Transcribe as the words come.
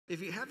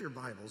If you have your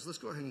Bibles, let's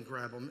go ahead and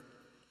grab them.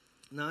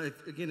 Now,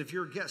 if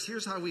you're a guest,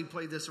 here's how we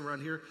play this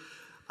around here.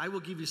 I will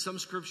give you some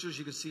scriptures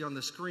you can see on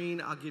the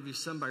screen. I'll give you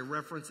some by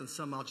reference and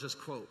some I'll just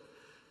quote.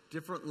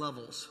 Different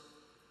levels.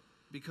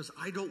 Because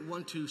I don't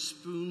want to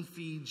spoon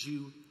feed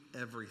you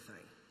everything.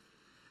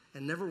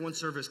 And never one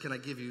service can I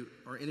give you,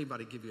 or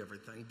anybody give you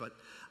everything, but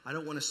I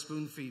don't want to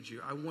spoon feed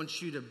you. I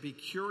want you to be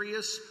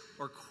curious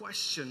or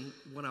question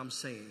what I'm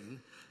saying,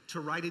 to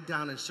write it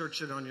down and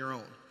search it on your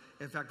own.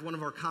 In fact, one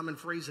of our common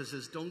phrases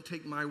is, don't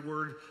take my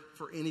word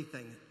for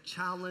anything.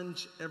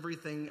 Challenge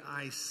everything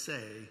I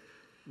say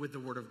with the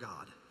word of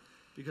God.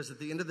 Because at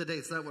the end of the day,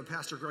 it's not what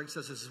Pastor Greg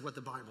says, this is what the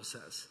Bible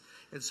says.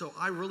 And so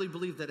I really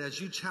believe that as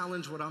you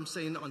challenge what I'm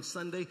saying on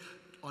Sunday,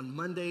 on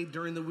Monday,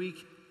 during the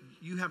week,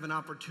 you have an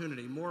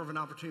opportunity, more of an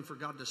opportunity for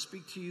God to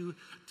speak to you,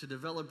 to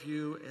develop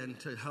you, and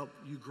to help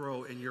you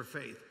grow in your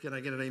faith. Can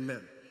I get an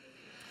amen?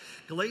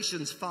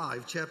 Galatians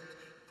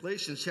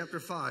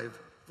chapter 5,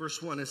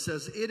 verse 1, it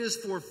says, it is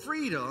for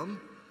freedom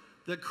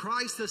that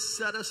Christ has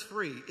set us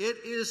free. It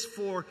is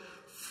for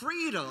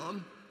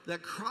freedom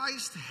that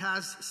Christ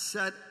has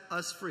set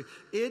us free.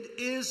 It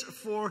is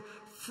for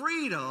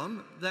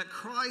freedom that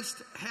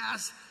Christ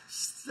has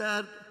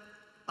set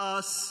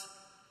us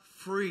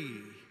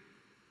free.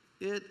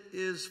 It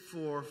is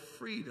for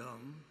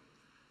freedom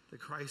that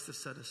Christ has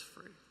set us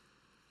free.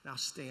 Now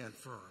stand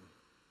firm.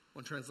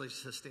 One translation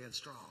says stand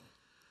strong.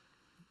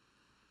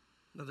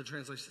 Another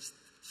translation says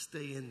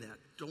stay in that.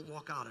 Don't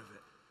walk out of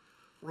it.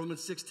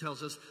 Romans 6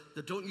 tells us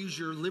that don't use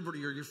your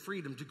liberty or your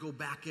freedom to go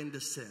back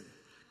into sin,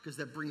 because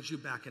that brings you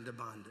back into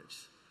bondage.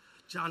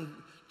 John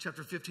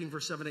chapter 15,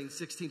 verse 7, 8, and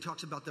 16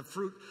 talks about the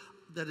fruit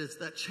that is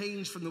that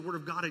change from the word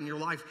of God in your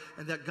life,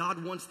 and that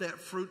God wants that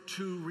fruit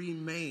to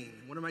remain.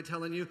 What am I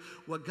telling you?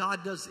 What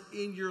God does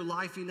in your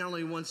life, he not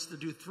only wants to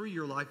do through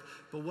your life,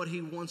 but what he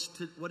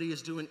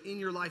is doing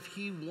in your life,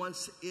 he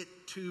wants it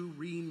to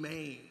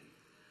remain.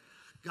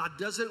 God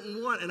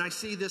doesn't want, and I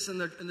see this in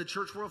the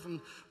church world,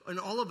 and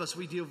all of us,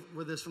 we deal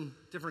with this from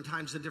different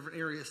times in different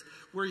areas,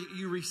 where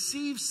you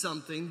receive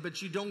something,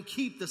 but you don't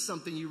keep the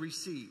something you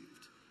received.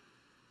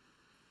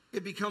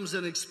 It becomes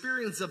an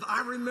experience of,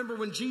 I remember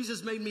when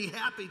Jesus made me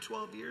happy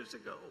 12 years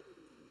ago.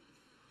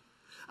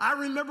 I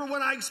remember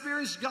when I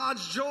experienced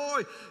God's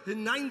joy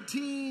in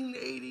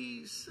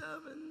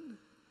 1987.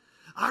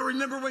 I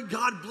remember when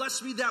God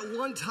blessed me that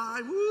one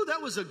time. Woo,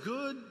 that was a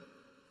good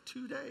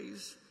 2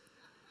 days.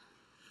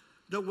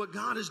 No, what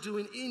God is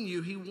doing in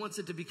you, he wants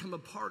it to become a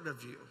part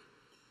of you.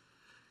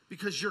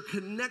 Because you're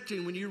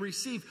connecting, when you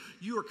receive,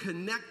 you are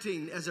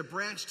connecting as a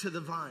branch to the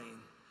vine.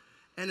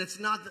 And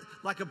it's not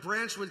like a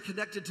branch when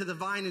connected to the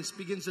vine and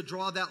begins to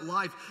draw that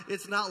life.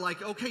 It's not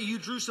like, okay, you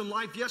drew some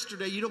life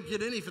yesterday, you don't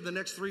get any for the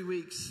next 3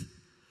 weeks.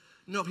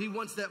 No, he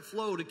wants that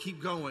flow to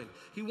keep going.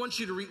 He wants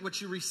you to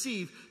what you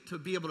receive, to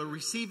be able to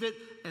receive it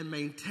and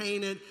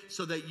maintain it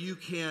so that you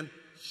can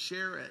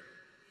share it.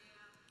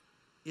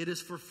 It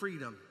is for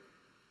freedom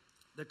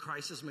that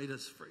Christ has made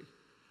us free.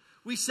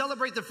 We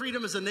celebrate the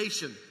freedom as a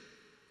nation,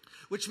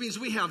 which means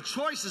we have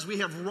choices, we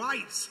have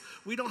rights.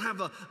 We don't have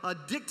a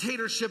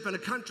dictatorship in a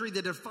country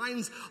that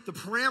defines the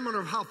parameter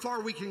of how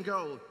far we can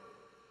go.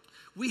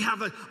 We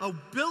have an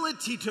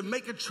ability to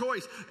make a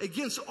choice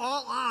against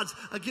all odds,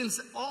 against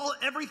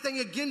everything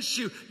against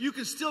you. You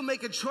can still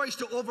make a choice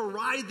to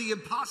override the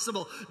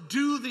impossible,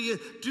 do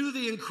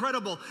the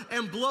incredible,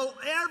 and blow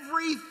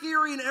every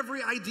theory and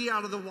every idea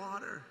out of the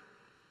water.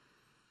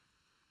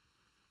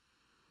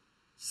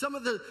 Some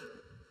of the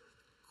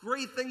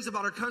great things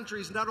about our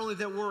country is not only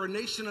that we're a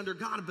nation under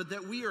God, but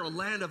that we are a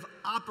land of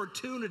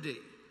opportunity.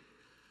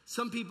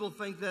 Some people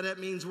think that it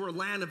means we're a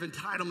land of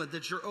entitlement,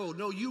 that you're owed.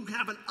 No, you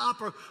have an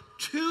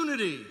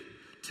opportunity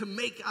to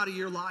make out of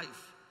your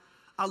life.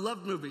 I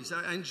love movies.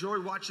 I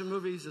enjoy watching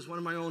movies. It's one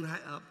of my own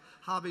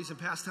hobbies and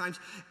pastimes.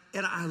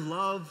 And I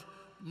love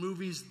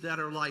movies that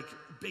are like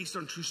based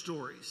on true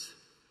stories,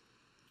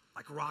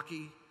 like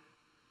Rocky.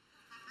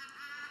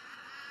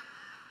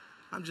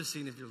 I'm just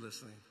seeing if you're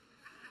listening.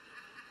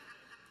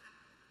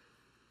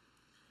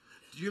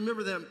 Do you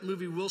remember that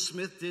movie Will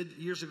Smith did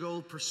years ago,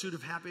 Pursuit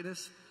of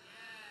Happiness? Yes.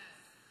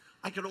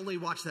 I could only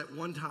watch that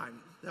one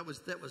time. That was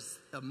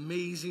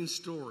amazing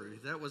story.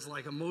 That was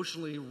like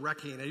emotionally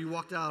wrecking. And you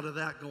walked out of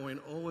that going,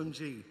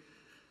 OMG.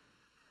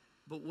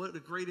 But what a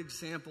great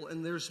example,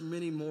 and there's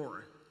many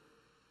more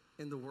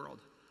in the world,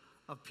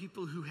 of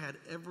people who had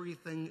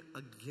everything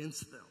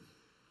against them,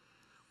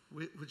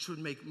 which would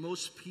make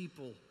most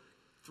people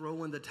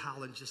throw in the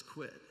towel and just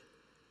quit.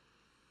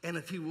 And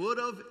if he would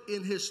have,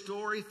 in his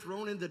story,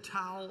 thrown in the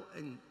towel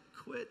and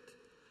quit,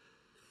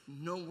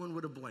 no one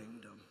would have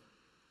blamed him.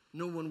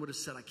 No one would have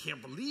said, I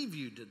can't believe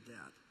you did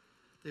that.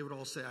 They would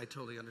all say, I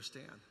totally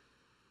understand.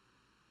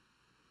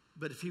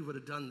 But if he would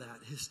have done that,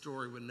 his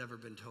story would never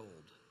have been told.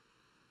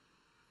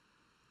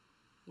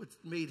 What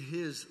made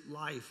his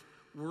life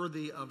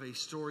worthy of a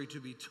story to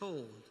be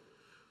told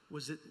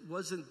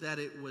wasn't that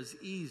it was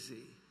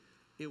easy.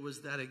 It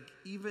was that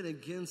even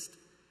against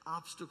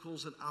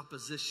obstacles and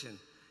opposition,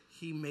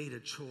 he made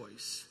a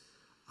choice.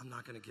 I'm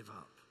not going to give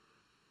up.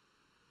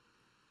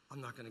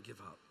 I'm not going to give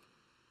up.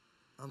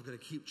 I'm going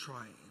to keep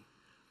trying.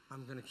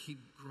 I'm going to keep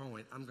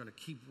growing. I'm going to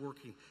keep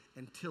working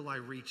until I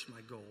reach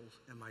my goal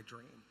and my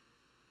dream.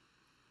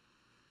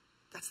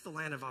 That's the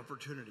land of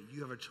opportunity.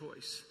 You have a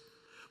choice.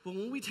 But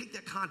when we take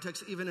that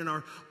context, even in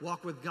our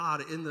walk with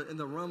God, in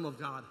the realm of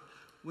God,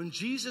 when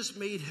Jesus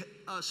made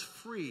us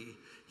free,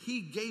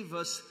 he gave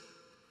us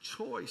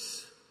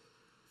choice,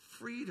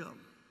 freedom.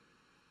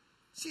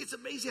 See, it's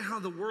amazing how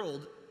the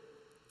world,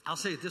 I'll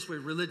say it this way,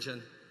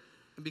 religion,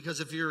 because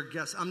if you're a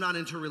guest, I'm not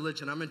into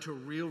religion. I'm into a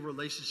real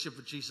relationship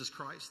with Jesus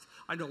Christ.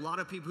 I know a lot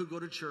of people who go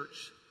to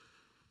church,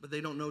 but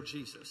they don't know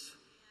Jesus.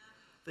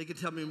 They can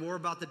tell me more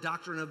about the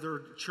doctrine of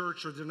their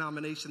church or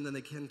denomination than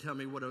they can tell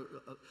me what a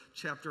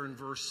chapter and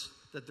verse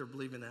that they're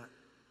believing at.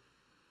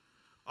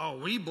 Oh,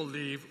 we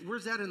believe.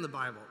 Where's that in the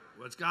Bible?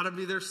 Well, it's got to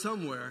be there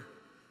somewhere.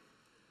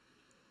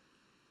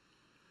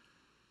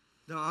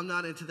 No, I'm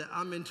not into that.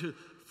 I'm into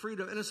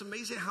freedom. And it's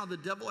amazing how the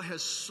devil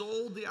has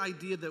sold the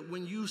idea that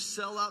when you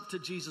sell out to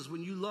Jesus,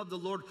 when you love the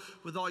Lord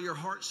with all your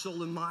heart,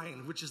 soul, and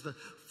mind, which is the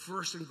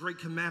first and great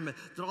commandment,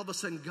 that all of a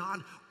sudden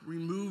God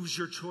removes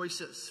your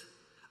choices.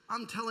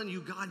 I'm telling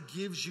you, God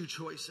gives you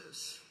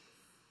choices.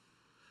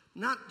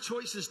 Not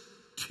choices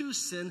to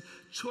sin,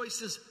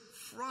 choices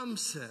from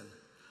sin.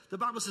 The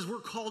Bible says we're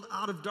called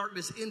out of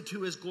darkness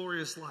into his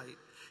glorious light.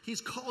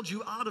 He's called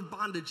you out of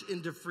bondage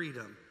into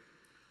freedom.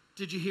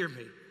 Did you hear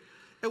me?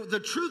 The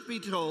truth be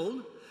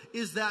told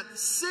is that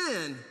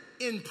sin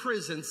in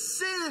prison,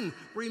 sin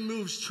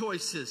removes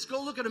choices.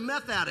 Go look at a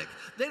meth addict.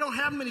 They don't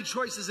have many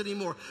choices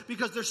anymore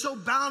because they're so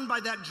bound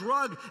by that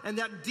drug and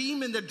that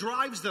demon that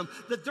drives them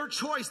that their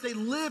choice, they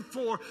live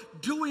for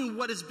doing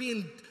what is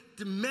being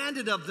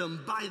demanded of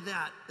them by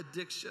that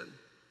addiction.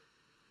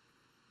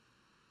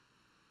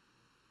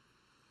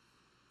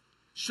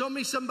 Show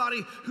me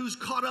somebody who's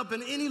caught up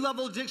in any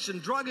level of addiction,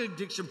 drug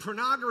addiction,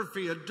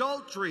 pornography,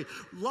 adultery,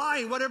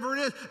 lying, whatever it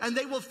is, and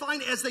they will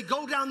find as they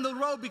go down the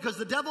road, because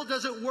the devil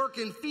doesn't work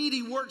in feet,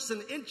 he works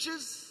in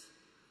inches.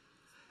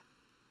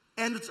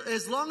 And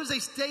as long as they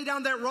stay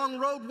down that wrong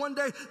road, one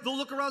day they'll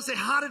look around and say,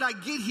 how did I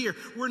get here?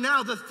 Where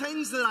now the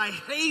things that I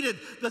hated,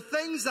 the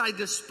things that I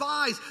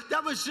despised,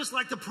 that was just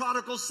like the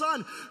prodigal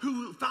son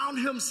who found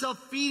himself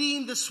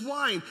feeding the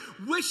swine,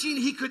 wishing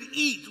he could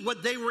eat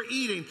what they were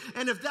eating.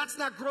 And if that's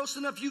not gross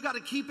enough, you got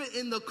to keep it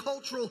in the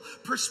cultural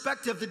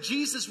perspective that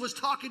Jesus was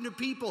talking to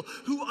people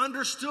who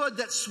understood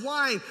that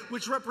swine,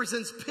 which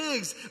represents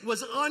pigs,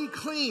 was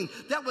unclean.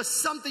 That was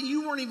something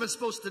you weren't even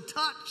supposed to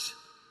touch.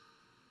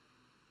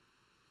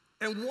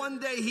 And one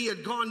day he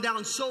had gone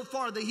down so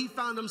far that he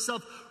found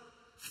himself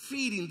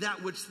feeding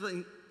that which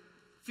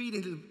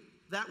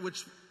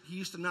he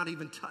used to not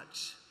even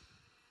touch.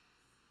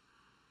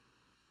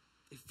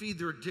 They feed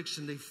their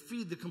addiction. They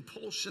feed the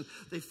compulsion.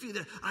 They feed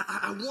it.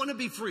 I want to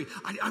be free.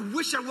 I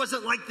wish I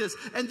wasn't like this.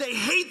 And they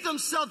hate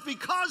themselves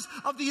because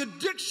of the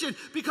addiction.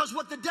 Because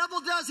what the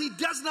devil does, he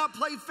does not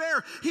play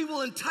fair. He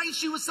will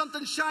entice you with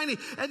something shiny.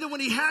 And then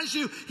when he has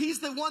you, he's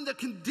the one that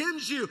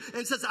condemns you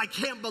and says, I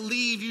can't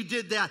believe you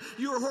did that.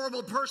 You're a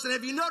horrible person.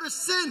 Have you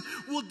noticed sin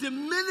will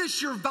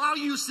diminish your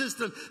value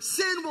system?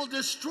 Sin will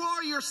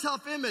destroy your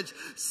self-image.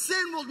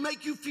 Sin will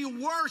make you feel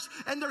worse.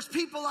 And there's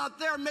people out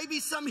there, maybe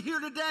some here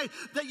today,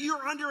 that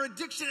you're under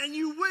addiction and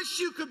you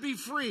wish you could be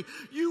free.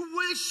 You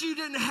wish you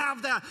didn't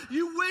have that.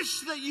 You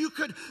wish that you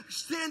could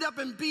stand up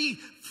and be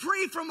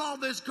free from all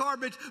this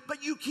garbage,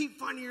 but you keep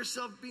finding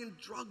yourself being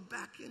drugged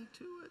back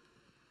into it.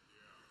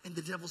 And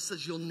the devil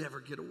says you'll never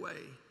get away.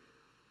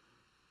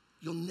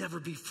 You'll never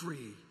be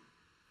free.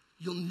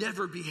 You'll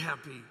never be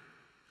happy.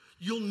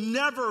 You'll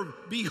never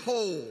be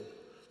whole.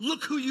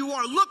 Look who you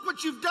are. Look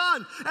what you've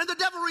done. And the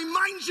devil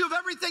reminds you of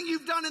everything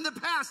you've done in the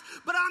past.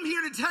 But I'm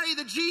here to tell you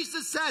that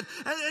Jesus said,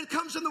 and it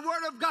comes from the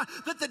Word of God,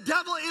 that the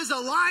devil is a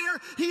liar.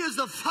 He is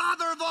the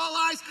father of all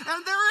lies.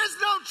 And there is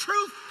no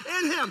truth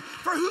in him.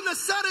 For whom the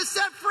Son is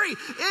set free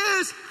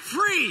is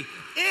free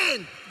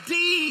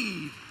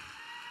indeed.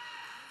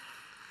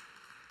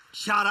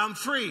 Shout, I'm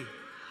free.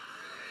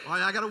 All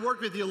right, I got to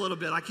work with you a little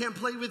bit. I can't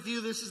play with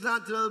you. This is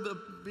not,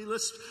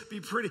 let's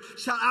be pretty.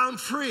 Shout, I'm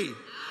free.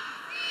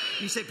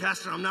 You say,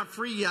 Pastor, I'm not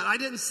free yet. I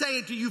didn't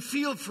say, do you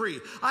feel free?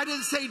 I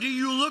didn't say, do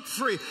you look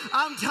free?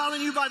 I'm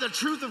telling you by the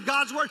truth of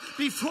God's word,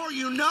 before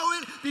you know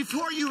it,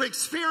 before you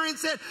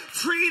experience it,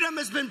 freedom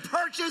has been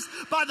purchased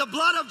by the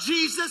blood of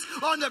Jesus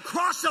on the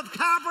cross of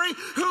Calvary,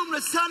 whom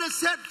the Son has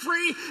set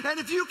free. And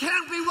if you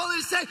can't be willing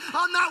to say,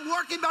 I'm not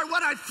working by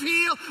what I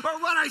feel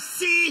or what I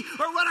see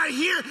or what I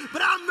hear,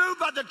 but I'm moved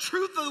by the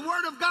truth of the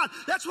word of God.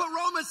 That's what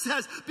Romans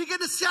says. Begin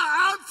to shout,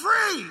 I'm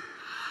free.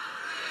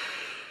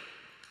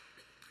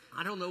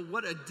 I don't know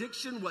what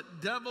addiction,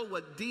 what devil,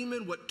 what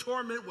demon, what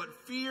torment, what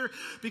fear,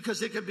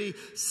 because it could be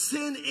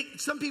sin.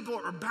 Some people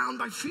are bound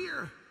by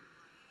fear,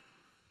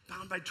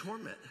 bound by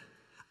torment.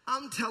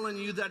 I'm telling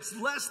you that's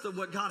less than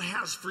what God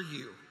has for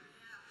you.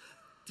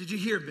 Did you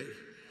hear me?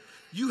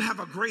 You have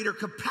a greater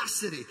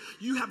capacity.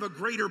 You have a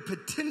greater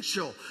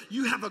potential.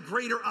 You have a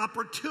greater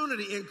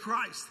opportunity in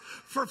Christ.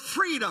 For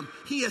freedom,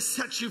 he has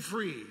set you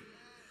free.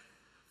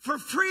 For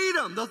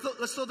freedom,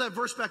 let's throw that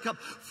verse back up.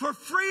 For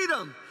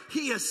freedom,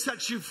 he has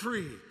set you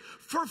free.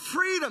 For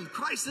freedom,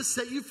 Christ has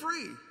set you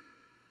free.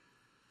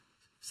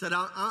 Say,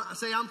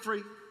 I'm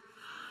free.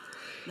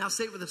 Now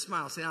say it with a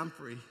smile. Say, I'm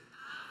free.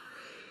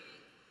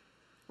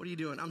 What are you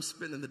doing? I'm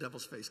spitting in the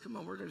devil's face. Come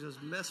on, we're going to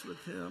just mess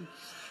with him.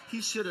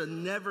 He should have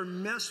never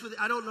messed with you.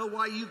 I don't know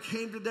why you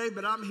came today,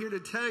 but I'm here to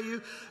tell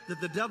you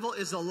that the devil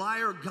is a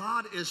liar.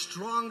 God is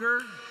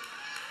stronger.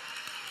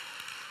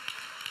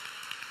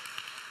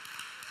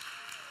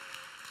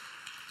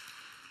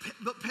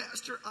 But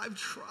Pastor, I've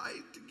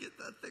tried to get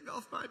that thing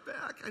off my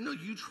back. I know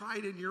you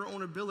tried in your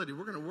own ability.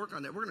 We're going to work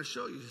on that. We're going to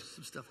show you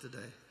some stuff today.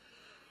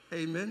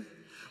 Amen.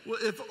 Well,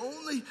 if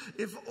only,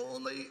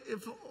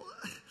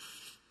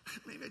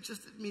 maybe I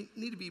just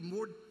need to be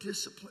more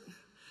disciplined.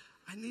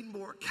 I need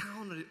more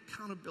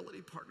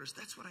accountability partners.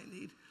 That's what I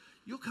need.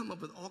 You'll come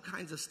up with all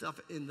kinds of stuff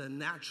in the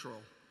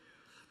natural.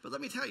 But let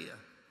me tell you,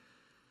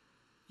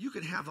 you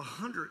could have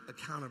 100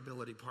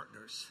 accountability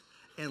partners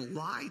and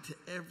lie to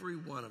every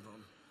one of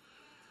them.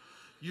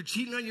 You're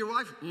cheating on your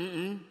wife?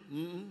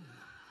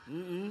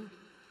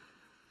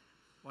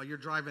 While you're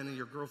driving and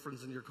your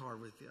girlfriend's in your car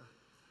with you.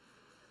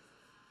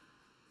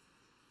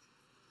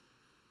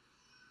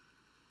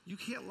 You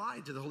can't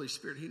lie to the Holy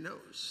Spirit. He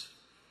knows.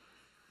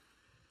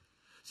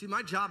 See,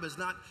 my job is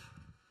not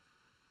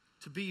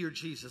to be your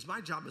Jesus.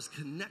 My job is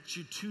connect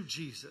you to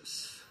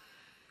Jesus.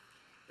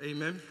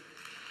 Amen.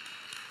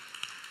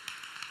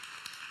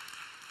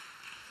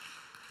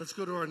 Let's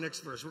go to our next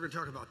verse. We're going to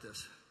talk about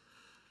this.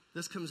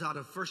 This comes out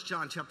of 1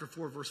 John chapter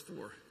 4, verse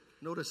 4.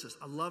 Notice this.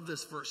 I love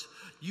this verse.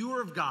 You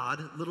are of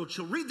God, little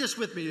children. Read this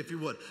with me if you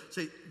would.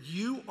 Say,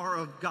 you are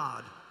of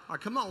God. All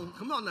right, come on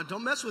now.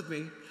 Don't mess with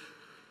me.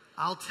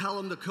 I'll tell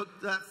them to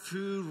cook that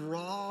food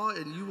raw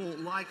and you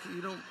won't like it.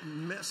 You don't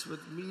mess with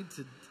me.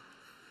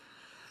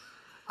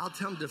 I'll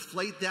tell them to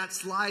deflate that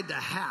slide to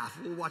half.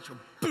 We'll watch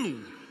them.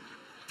 Boom.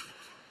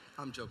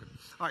 I'm joking.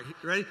 All right,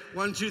 ready?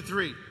 1, 2,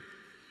 3.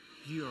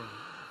 You are.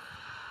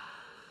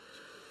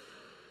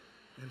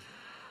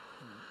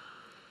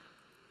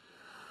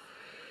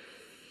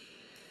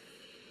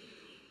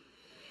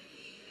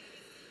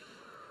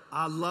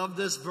 I love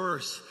this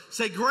verse.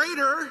 Say,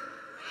 greater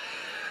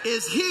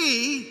is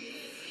he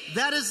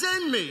that is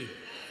in me.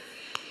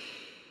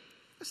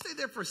 Let's stay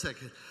there for a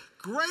second.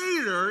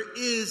 Greater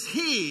is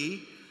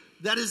he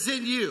that is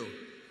in you.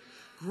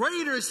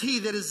 Greater is he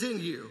that is in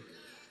you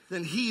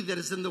than he that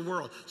is in the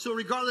world. So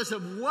regardless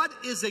of what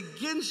is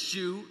against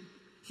you,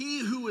 he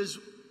who is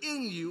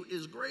in you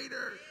is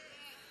greater.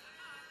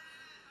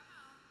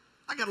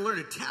 I got to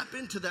learn to tap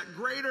into that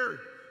greater,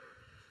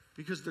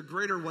 because the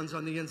greater one's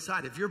on the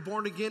inside. If you're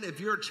born again, if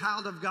you're a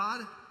child of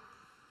God,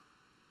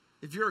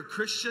 if you're a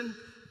Christian,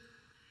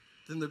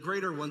 then the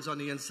greater one's on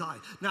the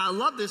inside. Now, I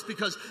love this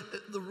because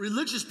the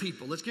religious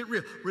people, let's get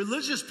real.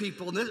 Religious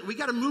people, we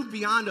got to move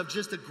beyond of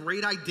just a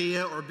great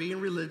idea or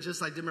being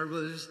religious. I did my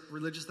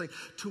religious thing,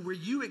 to where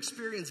you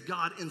experience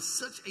God in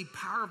such a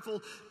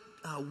powerful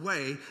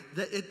way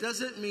that it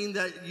doesn't mean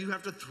that you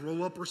have to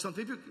throw up or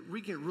something.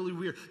 We get really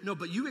weird. No,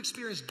 but you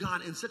experience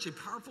God in such a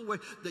powerful way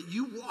that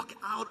you walk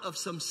out of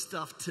some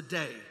stuff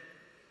today.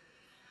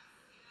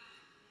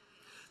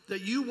 That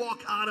you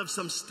walk out of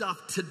some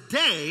stuff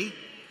today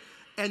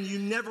and you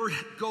never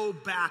go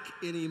back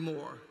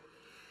anymore.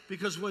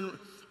 Because when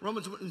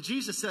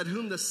Jesus said,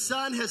 whom the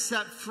Son has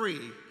set free,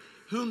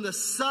 whom the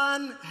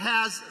Son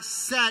has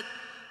set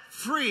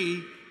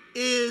free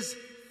is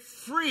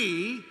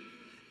free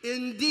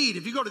indeed.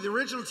 If you go to the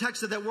original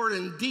text of that word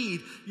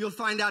indeed, you'll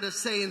find out it's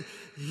saying,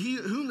 he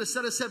whom the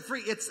Son has set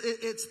free.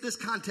 It's this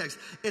context.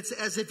 It's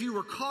as if you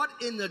were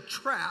caught in the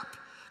trap.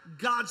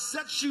 God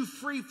sets you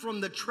free from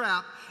the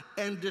trap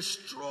and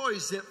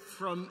destroys it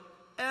from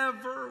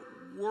ever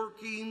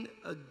working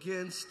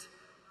against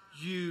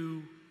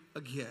you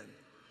again.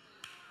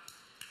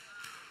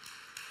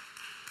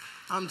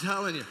 I'm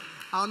telling you,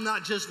 I'm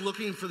not just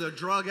looking for the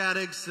drug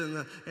addicts and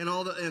the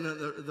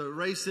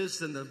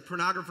racists and the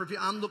pornographer.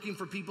 I'm looking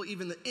for people,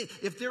 even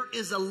if there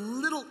is a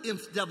little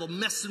imp devil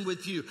messing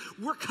with you,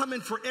 we're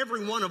coming for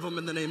every one of them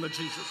in the name of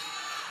Jesus.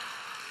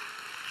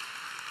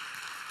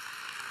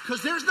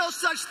 Because there's no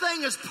such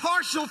thing as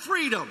partial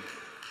freedom.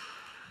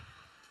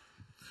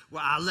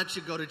 Well, I'll let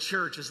you go to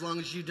church as long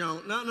as you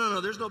don't.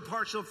 No, there's no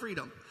partial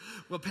freedom.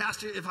 Well,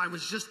 Pastor, if I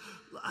was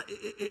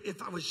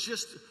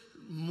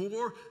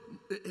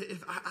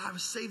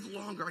saved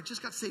longer, I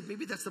just got saved,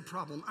 maybe that's the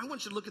problem. I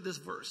want you to look at this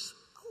verse.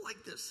 I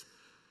like this.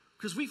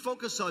 Because we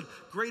focus on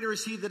greater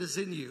is he that is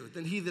in you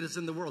than he that is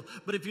in the world.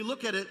 But if you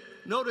look at it,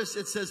 notice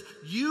it says,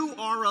 you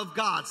are of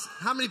God.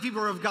 How many people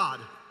are of God?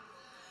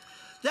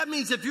 That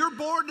means if you're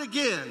born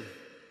again,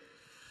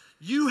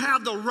 you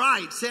have the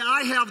right. Say,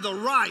 I have the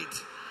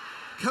right.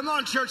 Come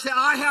on, church, say,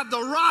 I have the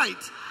right.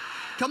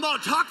 Come on,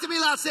 talk to me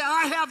loud. Say,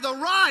 I have the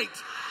right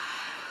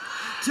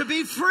to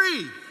be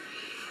free.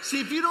 See,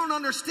 if you don't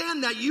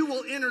understand that, you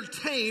will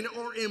entertain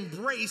or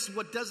embrace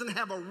what doesn't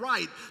have a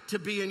right to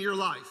be in your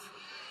life.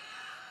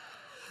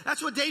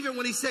 That's what David,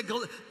 when he said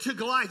to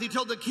Goliath, he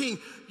told the king,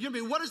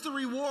 what is the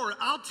reward?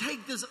 I'll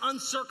take this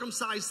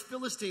uncircumcised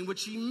Philistine,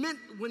 which he meant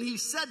when he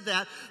said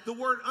that. The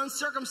word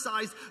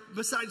uncircumcised,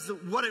 besides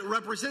what it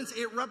represents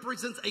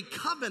a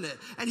covenant.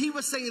 And he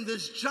was saying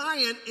this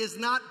giant is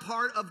not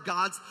part of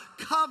God's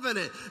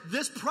covenant.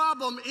 This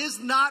problem is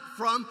not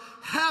from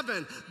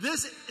heaven.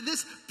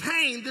 This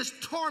pain, this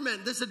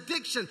torment, this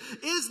addiction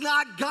is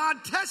not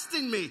God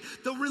testing me.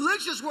 The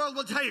religious world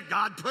will tell you,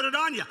 God put it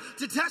on you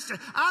to test you.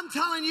 I'm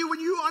telling you, when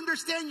you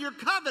understand your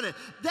covenant,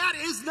 that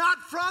is not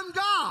from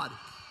God.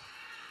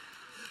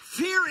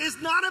 Fear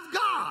is not of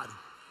God.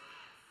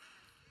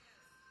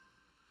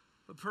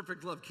 But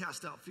perfect love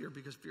casts out fear,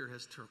 because fear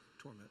has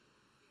torment.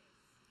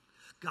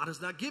 God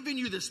has not given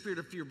you the spirit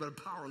of fear, but of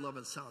power, love,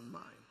 and sound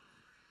mind.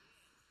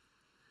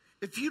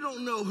 If you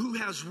don't know who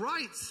has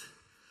rights,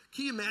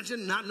 can you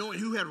imagine not knowing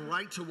who had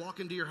right to walk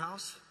into your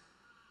house?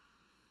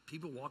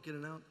 People walk in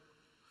and out.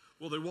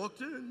 Well, they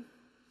walked in.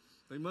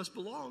 They must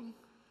belong.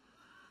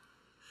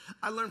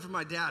 I learned from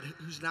my dad,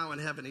 who's now in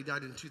heaven. He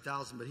died in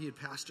 2000, but he had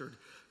pastored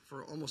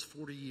for almost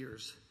 40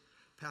 years.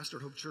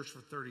 Pastored Hope Church for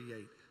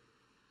 38.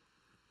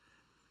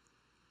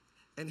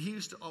 And he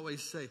used to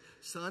always say,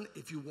 son,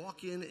 if you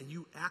walk in and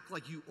you act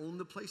like you own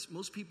the place,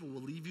 most people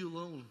will leave you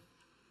alone.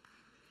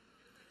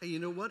 And you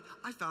know what?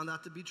 I found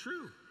that to be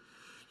true.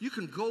 You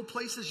can go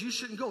places you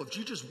shouldn't go. If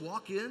you just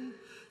walk in,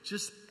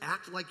 just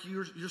act like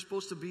you're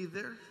supposed to be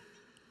there.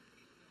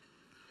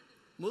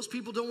 Most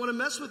people don't want to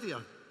mess with you.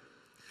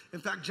 In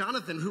fact,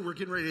 Jonathan, who we're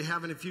getting ready to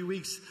have in a few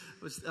weeks,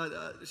 was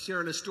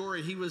sharing a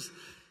story. He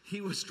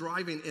was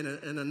driving in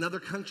another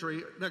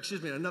country,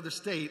 in another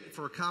state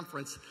for a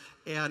conference,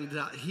 and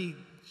he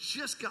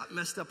just got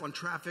messed up on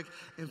traffic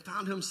and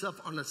found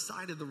himself on the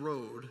side of the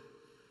road,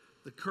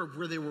 the curb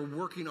where they were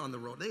working on the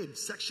road. They had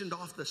sectioned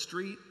off the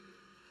street,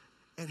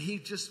 and he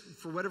just,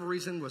 for whatever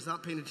reason, was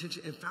not paying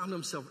attention and found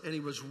himself, and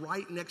he was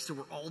right next to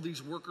where all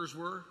these workers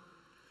were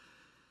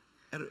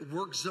at a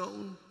work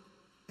zone,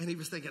 and he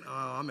was thinking,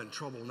 oh, I'm in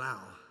trouble now.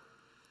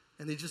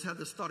 And he just had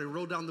this thought. He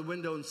rolled down the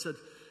window and said,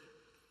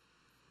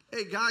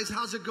 hey, guys,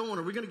 how's it going?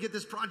 Are we going to get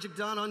this project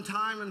done on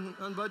time and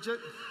on budget?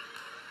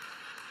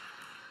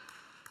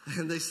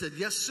 And they said,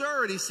 yes,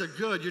 sir. And he said,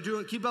 good,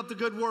 keep up the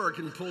good work,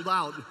 and pulled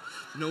out.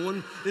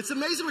 It's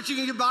amazing what you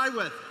can get by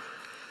with.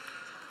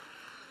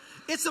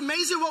 It's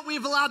amazing what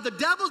we've allowed the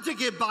devil to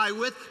get by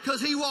with,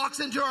 because he walks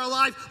into our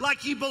life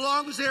like he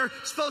belongs there,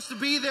 supposed to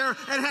be there,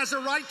 and has a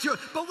right to it.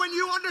 But when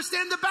you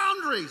understand the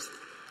boundaries,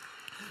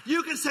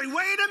 you can say,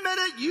 wait a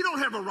minute, you don't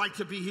have a right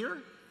to be here.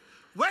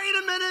 Wait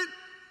a minute,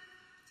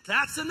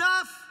 that's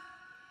enough.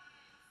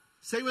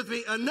 Say with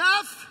me,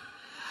 enough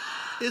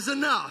is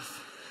enough.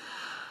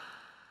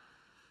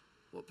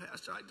 Well,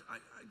 Pastor, I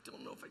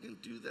don't know if I can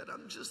do that.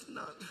 That's just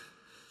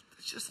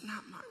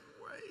not my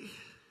way.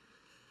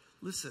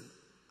 Listen,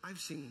 I've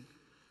seen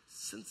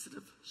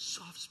sensitive,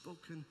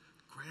 soft-spoken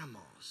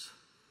grandmas.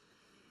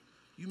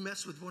 You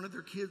mess with one of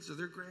their kids or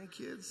their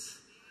grandkids,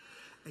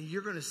 and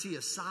you're going to see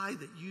a side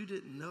that you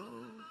didn't know.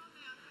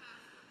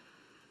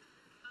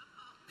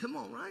 Come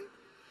on, right?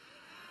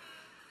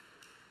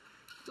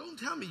 Don't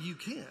tell me you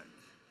can't.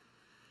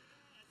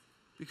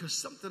 Because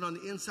something on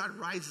the inside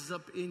rises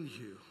up in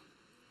you,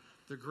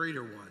 the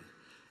greater one.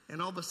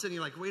 And all of a sudden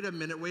you're like, wait a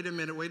minute.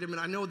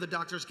 I know the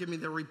doctors give me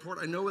their report.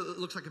 I know it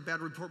looks like a bad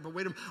report, but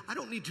wait a minute. I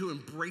don't need to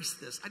embrace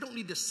this. I don't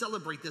need to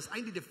celebrate this. I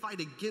need to fight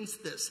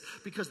against this,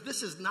 because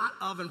this is not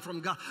of and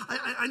from God.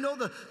 I know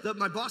that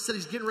my boss said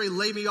he's getting ready to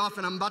lay me off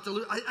and I'm about to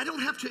lose. I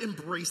don't have to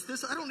embrace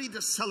this. I don't need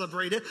to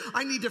celebrate it.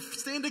 I need to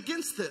stand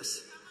against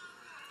this.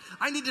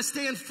 I need to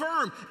stand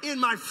firm in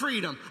my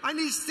freedom. I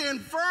need to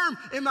stand firm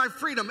in my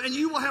freedom. And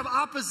you will have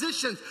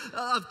opposition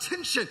of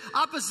tension,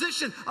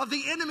 opposition of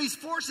the enemy's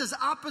forces,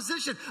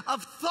 opposition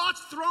of thoughts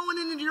thrown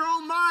into your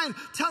own mind,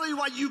 telling you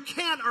why you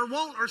can't or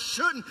won't or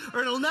shouldn't,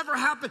 or it'll never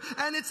happen.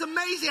 And it's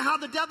amazing how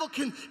the devil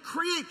can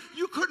create.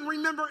 You couldn't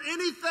remember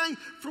anything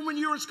from when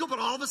you were in school, but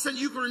all of a sudden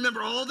you can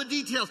remember all the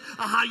details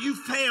of how you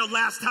failed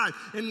last time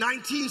in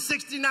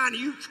 1969.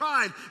 You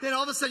tried, and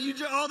all of a sudden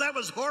that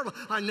was horrible.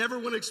 I never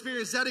want to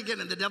experience that again.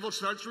 And the devil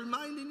starts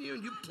reminding you,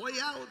 and you play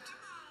out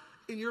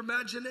in your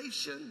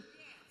imagination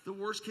the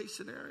worst case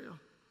scenario.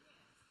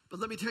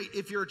 But let me tell you,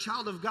 if you're a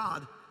child of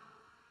God,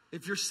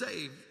 if you're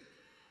saved,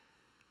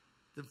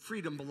 the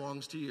freedom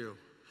belongs to you.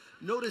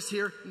 Notice,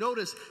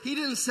 he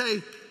didn't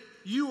say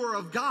you are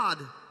of God,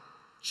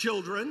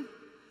 children.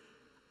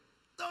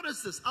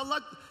 Notice this.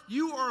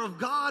 You are of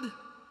God,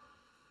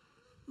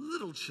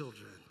 little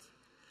children.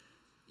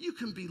 You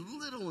can be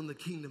little in the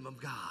kingdom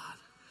of God.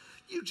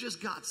 You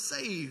just got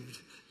saved.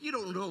 You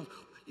don't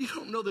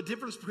know the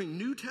difference between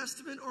New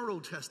Testament or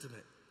Old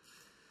Testament.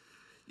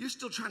 You're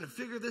still trying to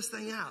figure this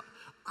thing out.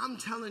 I'm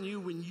telling you,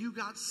 when you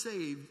got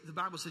saved, the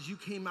Bible says you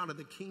came out of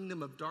the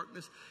kingdom of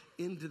darkness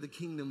into the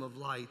kingdom of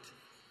light.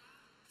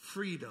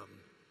 Freedom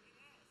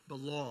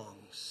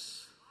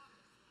belongs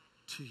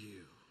to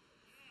you.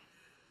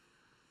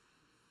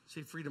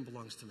 Say, freedom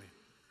belongs to me.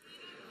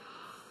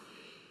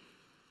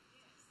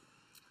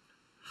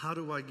 How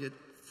do I get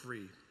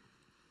free?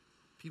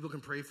 People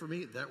can pray for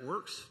me. That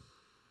works.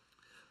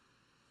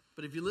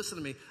 But if you listen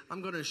to me,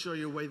 I'm going to show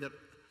you a way that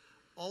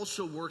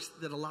also works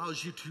that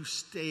allows you to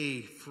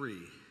stay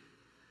free.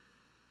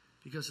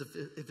 Because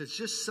if it's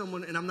just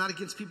someone, and I'm not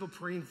against people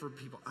praying for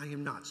people. I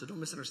am not, so don't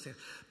misunderstand.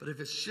 But if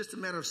it's just a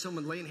matter of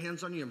someone laying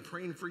hands on you and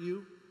praying for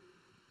you,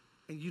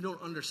 and you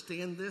don't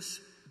understand this,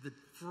 the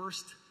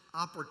first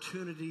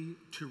opportunity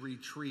to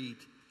retreat,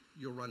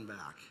 you'll run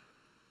back.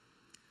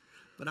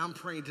 But I'm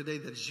praying today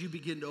that as you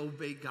begin to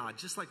obey God,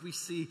 just like we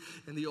see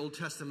in the Old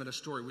Testament a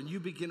story, when you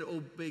begin to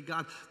obey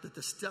God, that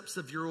the steps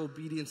of your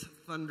obedience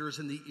thunders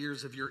in the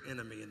ears of your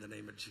enemy in the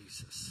name of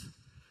Jesus,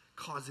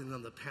 causing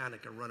them to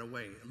panic and run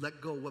away and let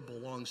go of what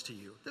belongs to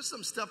you. There's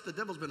some stuff the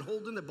devil's been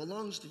holding that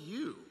belongs to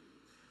you.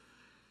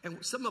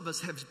 And some of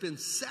us have been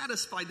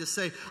satisfied to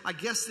say, I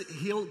guess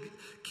he'll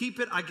keep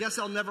it. I guess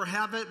I'll never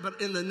have it. But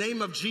in the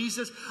name of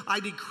Jesus, I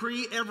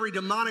decree every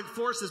demonic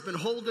force that's been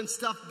holding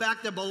stuff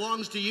back that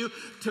belongs to you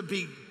to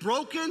be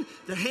broken,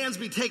 the hands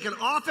be taken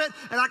off it,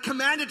 and I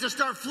command it to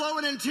start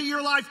flowing into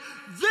your life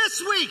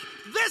this week,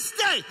 this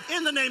day,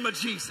 in the name of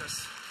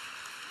Jesus.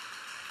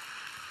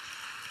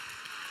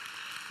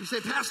 You say,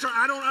 Pastor,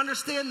 I don't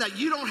understand that.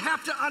 You don't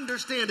have to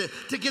understand it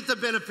to get the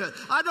benefit.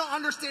 I don't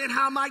understand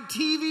how my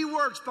TV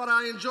works, but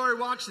I enjoy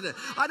watching it.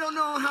 I don't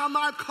know how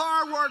my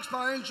car works, but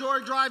I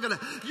enjoy driving it.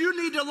 You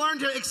need to learn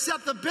to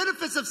accept the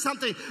benefits of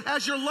something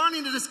as you're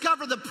learning to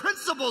discover the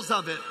principles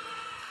of it.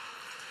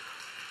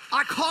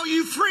 I call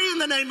you free in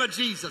the name of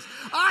Jesus.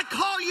 I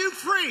call you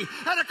free.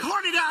 And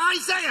according to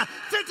Isaiah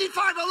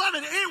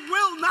 55:11, it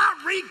will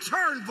not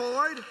return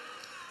void.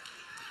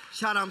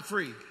 Shout, I'm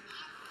free.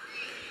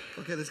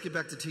 Okay, let's get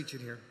back to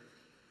teaching here.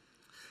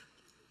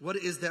 What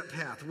is that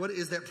path? What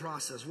is that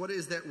process? What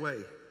is that way?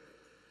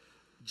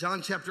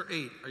 John chapter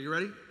 8. Are you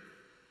ready?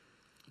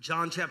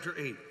 John chapter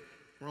 8.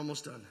 We're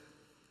almost done.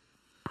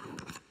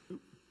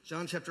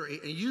 John chapter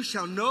 8. And you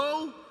shall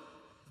know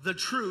the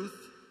truth,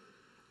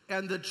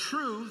 and the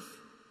truth,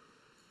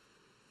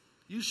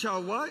 you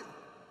shall what?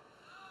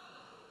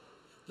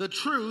 The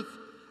truth,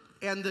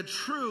 and the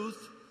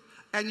truth,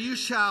 and you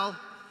shall.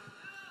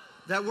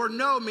 That word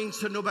know means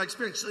to know by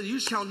experience. So you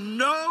shall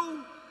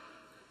know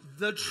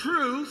the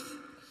truth,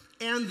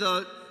 and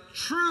the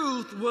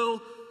truth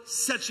will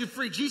set you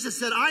free. Jesus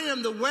said, I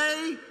am the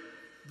way,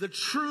 the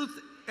truth,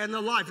 and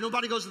the life.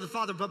 Nobody goes to the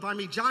Father but by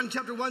me. John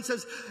chapter 1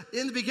 says,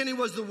 in the beginning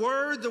was the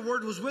Word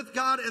was with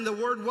God, and the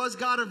Word was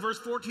God. In verse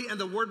 14, and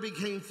the Word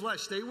became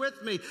flesh. Stay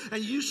with me.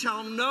 And you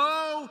shall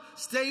know,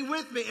 stay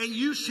with me, and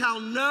you shall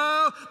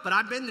know, but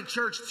I've been to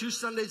church 2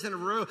 Sundays in a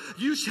row.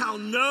 You shall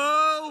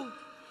know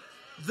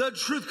the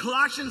truth.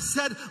 Colossians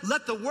said,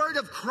 let the word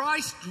of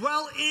Christ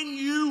dwell in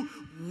you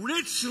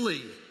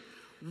richly.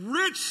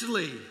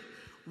 Richly.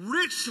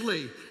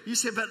 Richly. You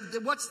say, but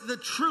what's the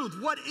truth?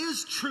 What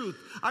is truth?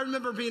 I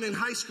remember being in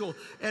high school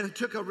and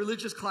took a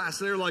religious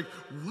class. And they were like,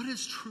 what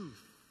is truth?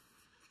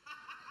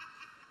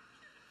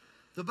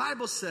 The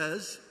Bible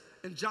says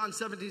in John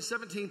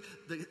 17:17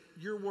 that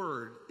your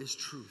word is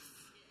truth.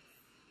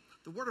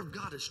 The word of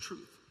God is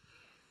truth.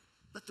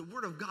 Let the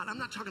word of God, I'm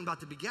not talking about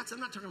the begats,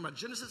 I'm not talking about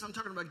Genesis, I'm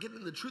talking about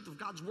getting the truth of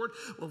God's word,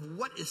 of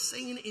what is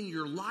saying in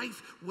your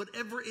life,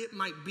 whatever it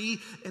might be,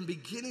 and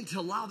beginning to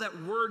allow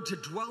that word to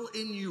dwell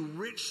in you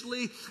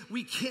richly.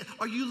 We can't,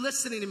 are you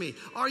listening to me?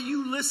 Are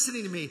you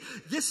listening to me?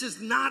 This is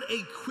not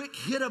a quick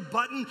hit a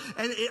button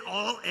and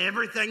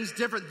everything's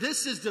different.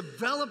 This is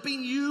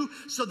developing you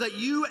so that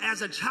you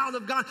as a child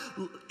of God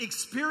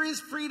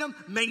experience freedom,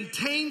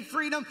 maintain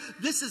freedom.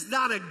 This is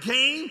not a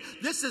game.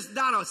 This is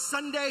not a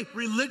Sunday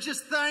religious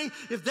thing.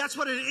 If that's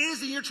what it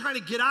is and you're trying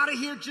to get out of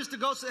here just to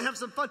go have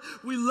some fun,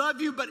 we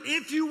love you. But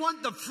if you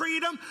want the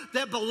freedom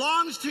that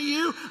belongs to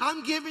you,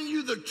 I'm giving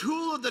you the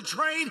tool of the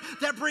trade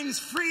that brings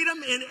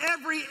freedom in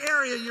every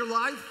area of your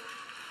life.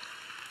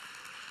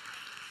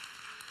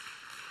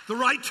 The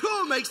right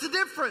tool makes the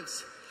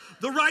difference.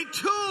 The right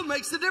tool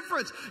makes the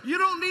difference. You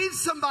don't need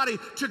somebody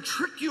to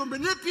trick you or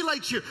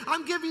manipulate you.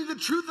 I'm giving you the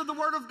truth of the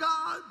Word of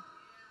God.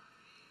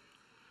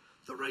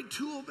 The right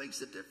tool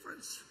makes a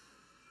difference.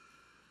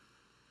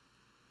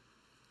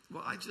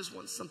 Well, I just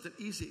want something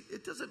easy.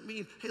 It doesn't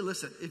mean, hey,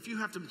 listen, if you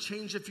have to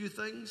change a few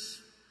things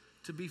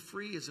to be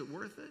free, is it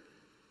worth it?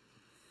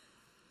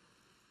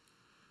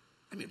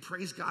 I mean,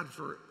 praise God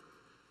for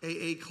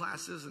AA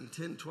classes and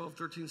 10, 12,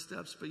 13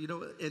 steps, but you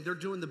know, and they're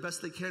doing the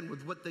best they can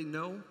with what they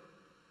know.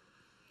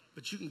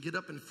 But you can get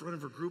up in front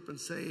of a group and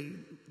say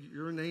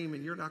your name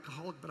and you're an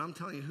alcoholic, but I'm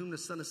telling you, whom the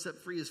Son has set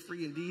free is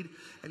free indeed.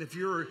 And if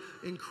you're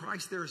in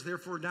Christ, there is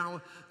therefore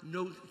now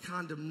no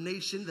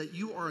condemnation, that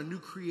you are a new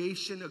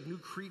creation, a new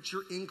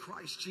creature in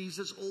Christ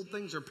Jesus. Old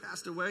things are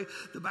passed away.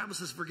 The Bible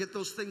says, forget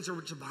those things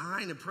which are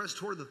behind and press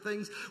toward the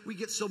things. We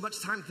get so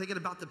much time thinking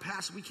about the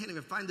past, we can't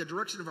even find the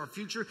direction of our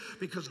future,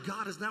 because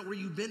God is not where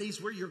you've been,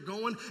 He's where you're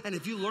going. And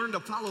if you learn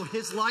to follow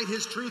His light,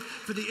 His truth,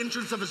 for the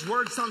entrance of His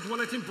word, Psalms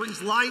 119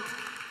 brings light.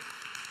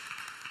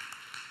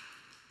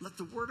 Let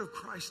the word of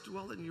Christ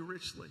dwell in you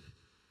richly.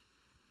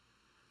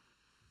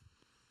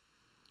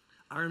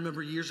 I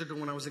remember years ago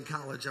when I was in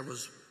college,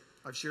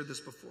 I've shared this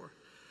before.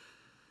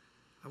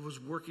 I was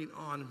working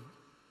on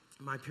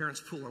my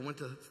parents' pool. I went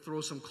to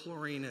throw some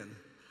chlorine in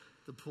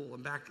the pool.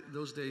 And back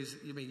those days,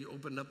 you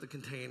open up the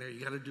container.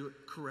 You got to do it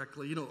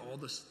correctly. You know, all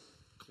this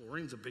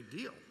chlorine's a big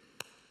deal.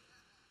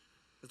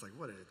 It's like,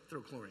 what?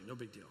 Throw chlorine, no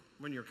big deal.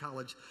 When you're in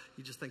college,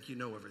 you just think you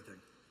know everything.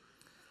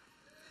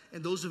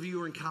 And those of you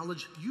who are in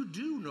college, you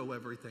do know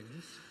everything.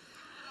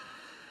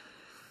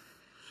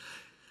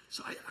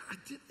 So I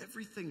did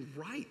everything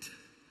right.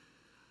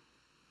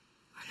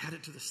 I had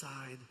it to the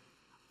side.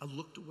 I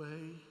looked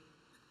away,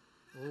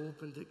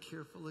 opened it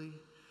carefully.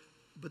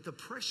 But the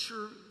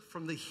pressure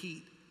from the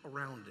heat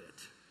around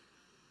it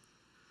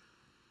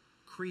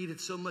created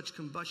so much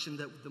combustion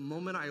that the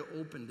moment I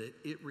opened it,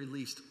 it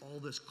released all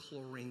this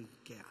chlorine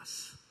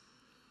gas.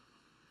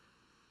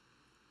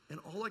 And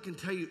all I can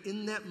tell you,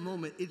 in that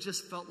moment, it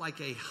just felt like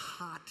a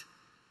hot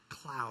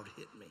cloud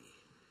hit me.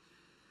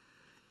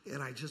 And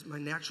my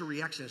natural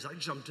reaction is I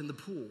jumped in the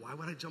pool. Why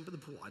would I jump in the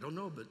pool? I don't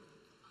know, but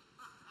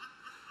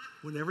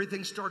when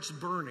everything starts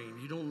burning,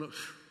 you don't know.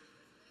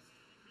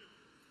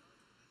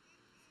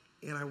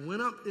 And I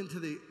went up into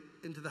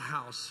the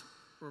house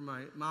where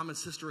my mom and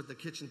sister were at the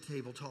kitchen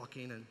table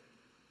talking,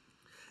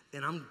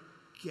 and I'm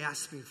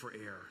gasping for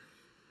air.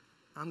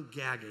 I'm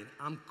gagging,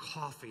 I'm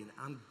coughing,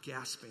 I'm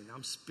gasping,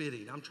 I'm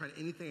spitting. I'm trying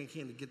anything I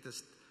can to get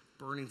this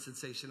burning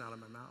sensation out of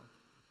my mouth.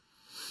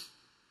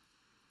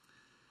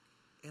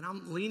 And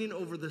I'm leaning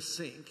over the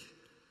sink,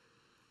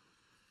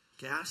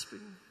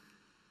 gasping,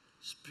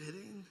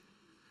 spitting,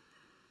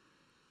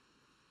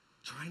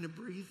 trying to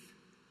breathe.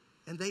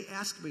 And they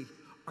ask me,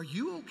 "Are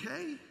you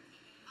okay?"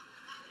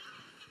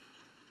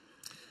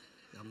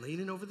 I'm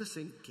leaning over the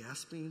sink,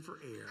 gasping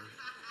for air.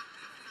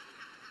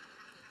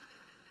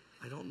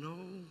 I don't know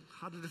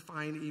how to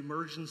define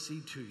emergency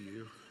to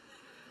you.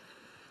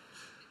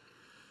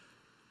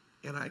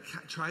 And I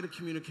try to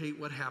communicate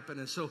what happened.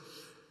 And so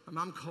my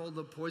mom called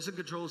the poison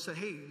control and said,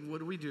 "Hey, what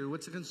do we do?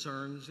 What's the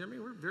concerns?" I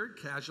mean, we're very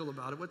casual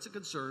about it. What's the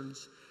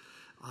concerns?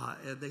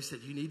 And they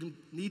said, "You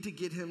need to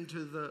get him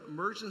to the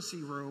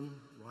emergency room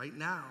right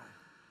now."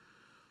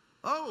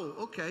 "Oh,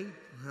 okay."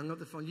 I hung up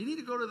the phone. "You need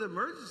to go to the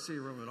emergency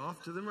room." And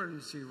off to the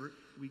emergency room,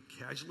 we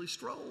casually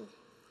stroll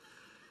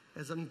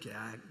as I'm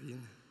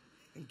gagging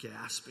and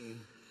gasping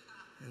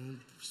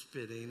and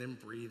spitting and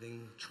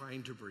breathing,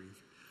 trying to breathe.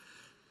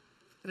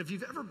 And if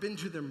you've ever been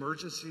to the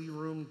emergency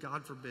room,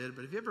 God forbid,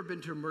 but if you've ever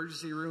been to an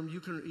emergency room,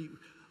 you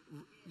can,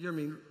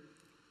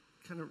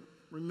 kind of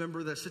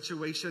remember that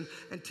situation.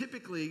 And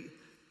typically,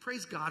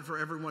 praise God for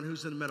everyone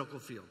who's in the medical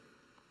field.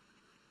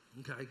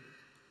 Okay?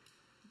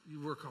 You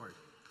work hard.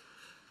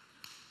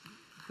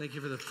 Thank you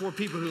for the 4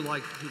 people who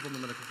like people in the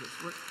medical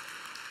field.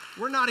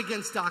 We're not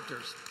against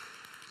doctors.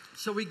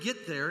 So we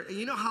get there, and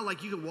you know how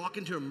you can walk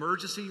into an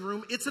emergency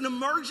room? It's an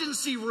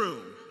emergency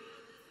room.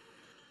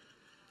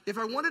 If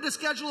I wanted to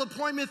schedule an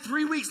appointment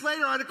 3 weeks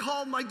later, I'd have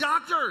called my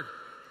doctor.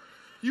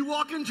 You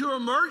walk into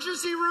an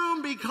emergency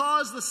room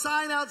because the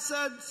sign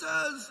outside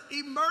says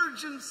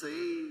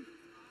emergency.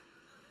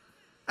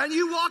 And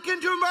you walk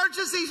into an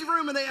emergency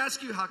room and they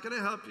ask you, "How can I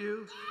help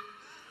you?"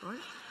 Right?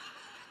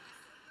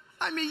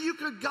 I mean, you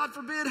could, God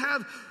forbid,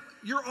 have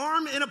your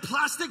arm in a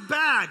plastic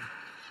bag.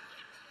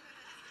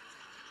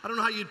 I don't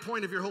know how you'd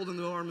point if you're holding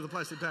the arm in the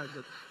plastic bag,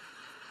 but.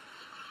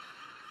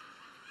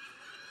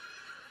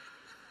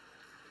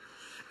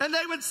 And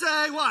they would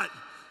say, what?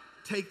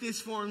 "Take these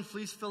forms,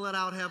 please fill it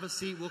out, have a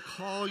seat, we'll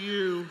call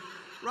you."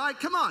 Right?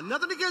 Come on,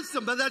 nothing against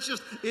them, but that's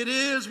just, it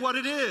is what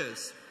it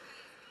is.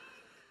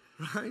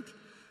 Right?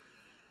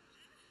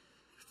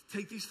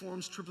 "Take these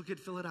forms, triplicate,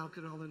 fill it out,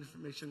 get all the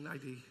information,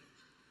 ID."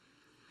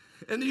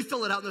 And then you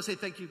fill it out and they'll say,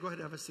 "Thank you, go ahead,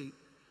 have a seat."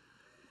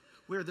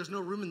 Where? There's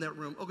no room in that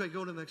room. Okay,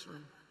 go to the next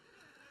room.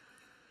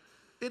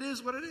 It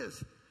is what it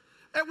is.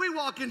 And we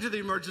walk into the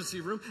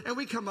emergency room, and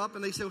we come up,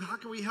 and they say, "How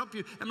can we help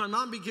you?" And my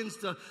mom begins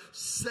to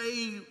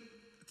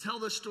tell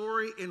the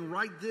story, and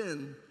right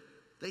then,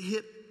 they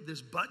hit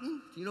this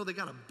button. You know they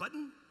got a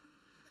button?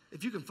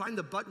 If you can find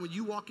the button when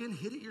you walk in,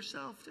 hit it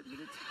yourself.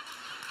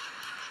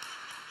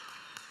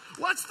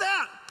 What's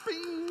that?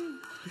 Bing.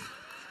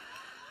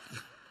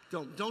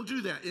 Don't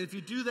do that. And if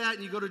you do that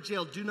and you go to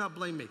jail, do not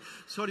blame me.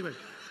 So anyway.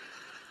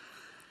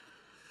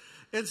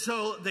 And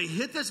so they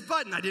hit this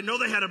button. I didn't know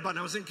they had a button.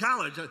 I was in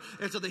college.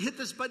 And so they hit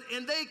this button,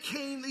 and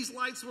these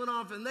lights went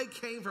off, and they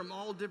came from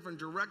all different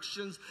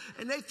directions.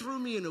 And they threw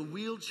me in a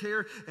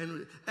wheelchair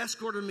and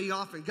escorted me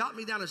off and got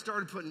me down and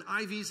started putting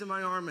IVs in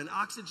my arm and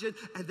oxygen.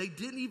 And they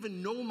didn't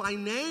even know my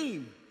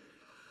name.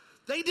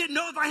 They didn't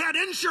know if I had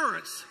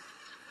insurance.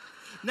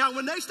 Now,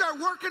 when they start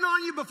working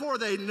on you before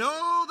they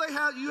know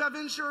you have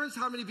insurance,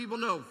 how many people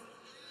know?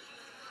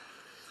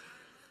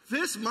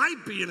 This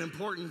might be an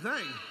important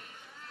thing.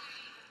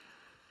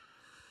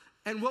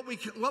 And what we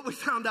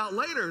found out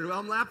later, well,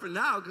 I'm laughing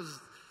now because,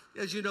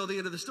 as you know, the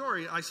end of the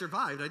story, I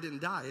survived. I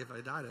didn't die. If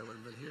I died, I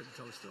wouldn't have been here to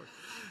tell the story.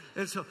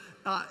 And so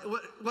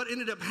what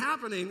ended up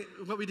happening,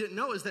 what we didn't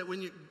know is that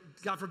when you,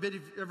 God forbid,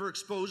 if you're ever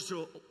exposed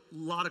to a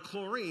lot of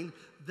chlorine,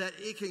 that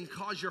it can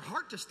cause your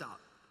heart to stop.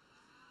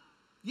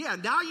 Yeah,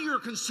 now you're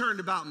concerned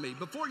about me.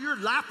 Before you're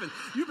laughing.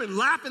 You've been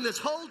laughing this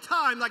whole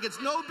time like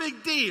it's no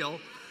big deal.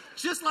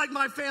 just like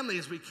my family,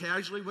 as we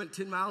casually went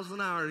 10 miles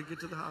an hour to get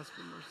to the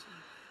hospital.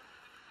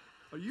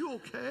 Are you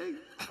okay?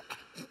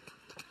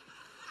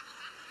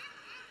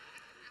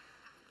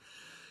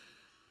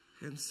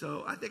 And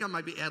so I think I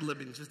might be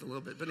ad-libbing just a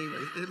little bit, but anyway,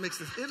 it makes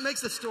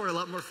the story a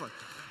lot more fun.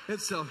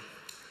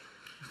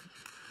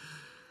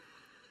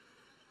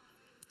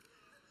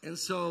 And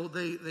so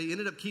they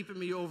ended up keeping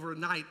me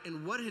overnight.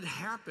 And what had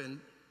happened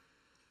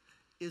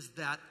is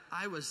that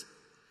I was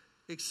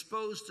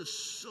exposed to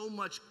so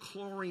much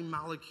chlorine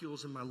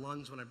molecules in my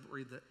lungs when I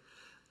breathed it.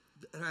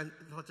 And I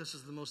thought this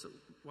is the most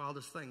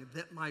wildest thing,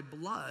 that my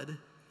blood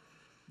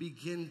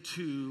began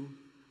to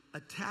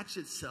attach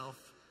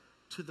itself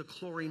to the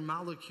chlorine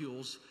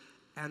molecules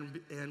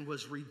and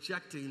was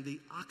rejecting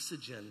the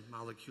oxygen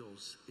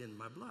molecules in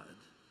my blood.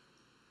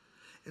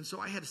 And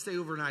so I had to stay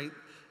overnight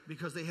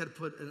because they had to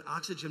put an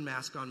oxygen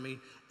mask on me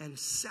and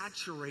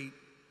saturate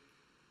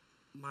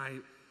my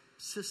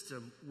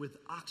system with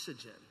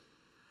oxygen.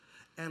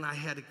 And I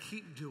had to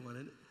keep doing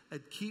it.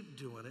 I'd keep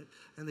doing it.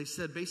 And they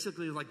said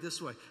basically like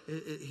this way,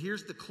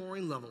 here's the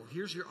chlorine level,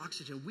 here's your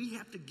oxygen. We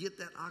have to get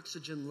that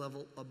oxygen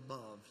level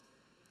above.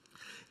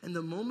 And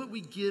the moment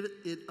we get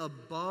it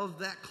above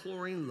that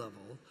chlorine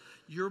level,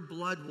 your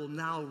blood will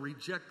now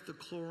reject the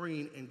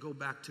chlorine and go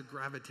back to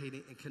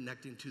gravitating and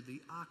connecting to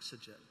the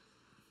oxygen.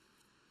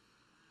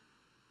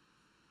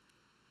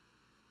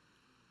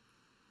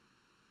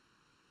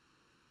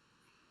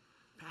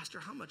 Pastor,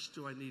 how much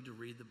do I need to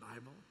read the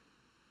Bible?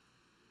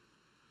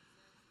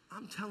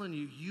 I'm telling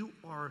you, you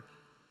are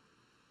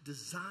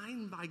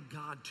designed by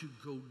God to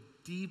go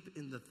deep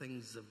in the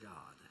things of God.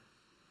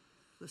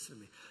 Listen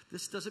to me.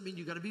 This doesn't mean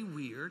you got to be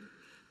weird.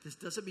 This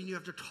doesn't mean you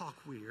have to talk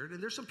weird.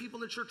 And there's some people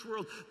in the church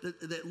world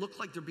that look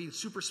like they're being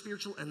super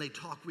spiritual and they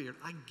talk weird.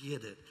 I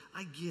get it.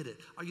 I get it.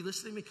 Are you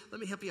listening to me? Let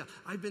me help you out.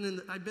 I've been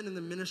in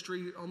the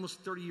ministry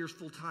almost 30 years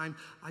full time.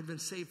 I've been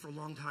saved for a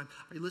long time.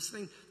 Are you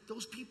listening?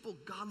 Those people,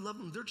 God love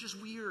them. They're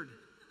just weird.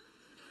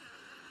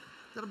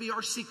 That'll be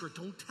our secret.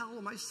 Don't tell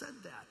them I said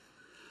that.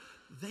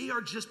 They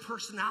are just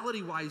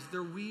personality-wise,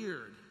 they're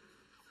weird.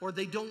 Or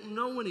they don't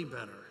know any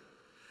better.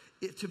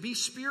 To be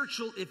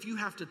spiritual, if you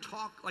have to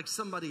talk like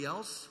somebody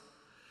else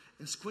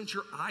and squint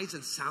your eyes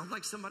and sound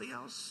like somebody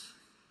else,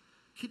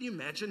 can you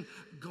imagine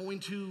going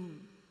to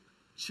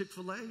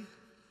Chick-fil-A?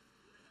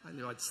 I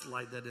knew I'd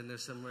slide that in there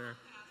somewhere.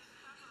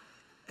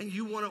 And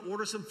you want to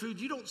order some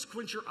food, you don't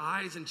squint your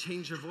eyes and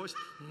change your voice.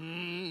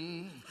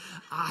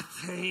 I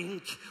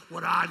think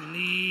what I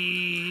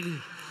need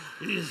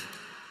is...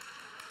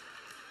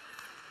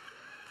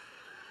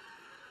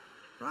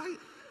 Right?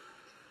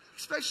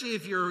 Especially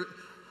if you're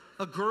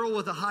a girl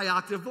with a high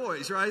octave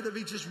voice, right? That'd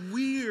be just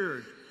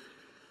weird.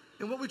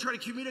 And what we try to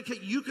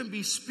communicate, you can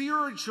be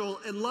spiritual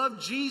and love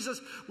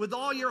Jesus with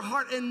all your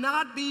heart and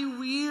not be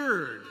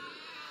weird.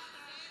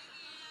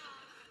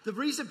 The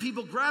reason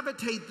people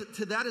gravitate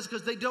to that is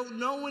because they don't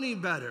know any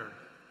better.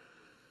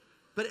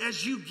 But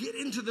as you get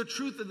into the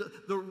truth of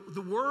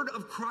the word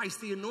of Christ,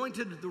 the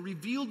anointed, the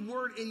revealed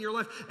word in your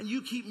life, and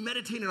you keep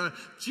meditating on it,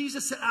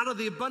 Jesus said, out of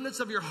the abundance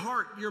of your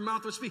heart, your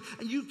mouth will speak.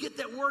 And you get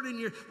that word in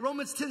your,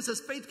 Romans 10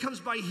 says, faith comes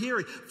by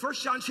hearing. 1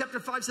 John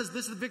chapter 5 says,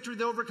 this is the victory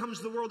that overcomes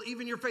the world,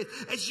 even your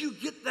faith. As you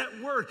get that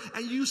word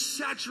and you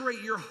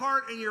saturate your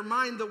heart and your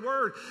mind, the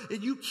word,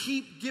 and you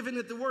keep giving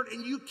it the word,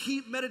 and you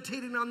keep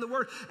meditating on the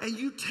word, and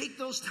you take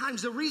those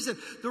times. The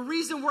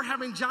reason we're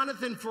having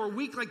Jonathan for a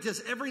week like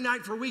this, every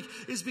night for a week,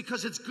 is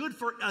because it's good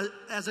for,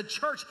 as a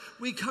church,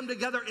 we come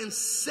together and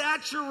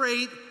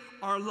saturate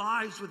our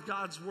lives with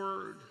God's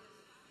word.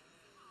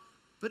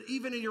 But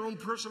even in your own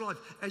personal life,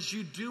 as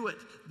you do it,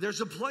 there's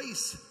a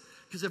place.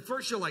 Because at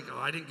first you're like, oh,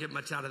 I didn't get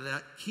much out of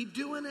that. Keep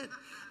doing it.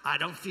 I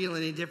don't feel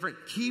any different.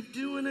 Keep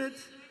doing it.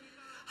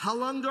 How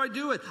long do I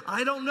do it?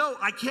 I don't know.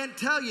 I can't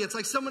tell you. It's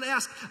like someone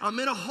asked, I'm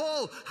in a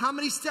hole. How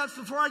many steps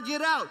before I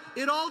get out?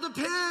 It all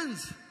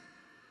depends.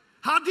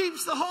 How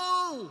deep's the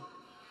hole?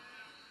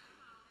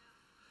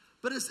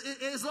 But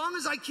as long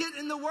as I get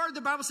in the word,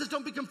 the Bible says,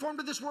 don't be conformed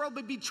to this world,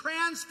 but be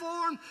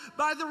transformed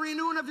by the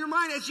renewing of your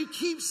mind. As you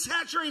keep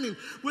saturating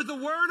with the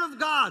word of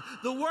God,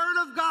 the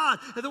word of God,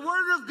 and the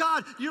word of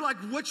God, you're like,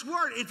 which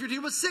word? If you're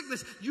dealing with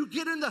sickness, you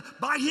get in the,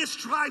 by his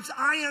stripes,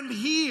 I am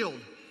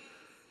healed.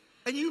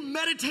 And you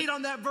meditate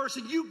on that verse,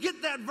 and you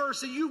get that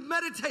verse, and you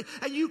meditate,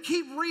 and you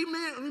keep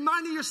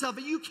reminding yourself,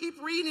 and you keep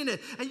reading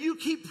it, and you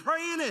keep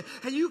praying it,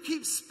 and you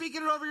keep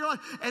speaking it over your life,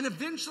 and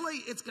eventually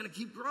it's going to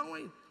keep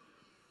growing.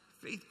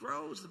 Faith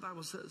grows, the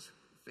Bible says.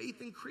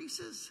 Faith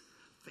increases.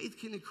 Faith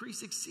can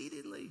increase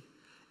exceedingly.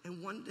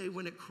 And one day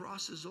when it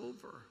crosses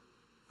over,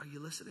 are you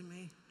listening to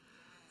me?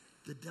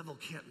 The devil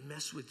can't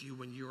mess with you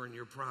when you're in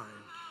your prime.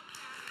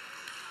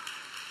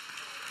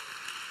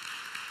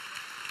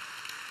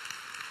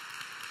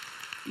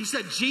 You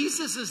said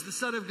Jesus is the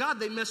Son of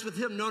God. They mess with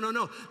him. No, no,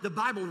 no. The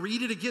Bible,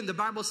 read it again. The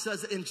Bible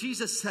says, and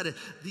Jesus said it,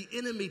 the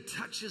enemy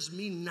touches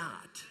me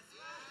not.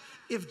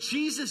 If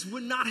Jesus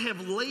would not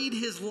have laid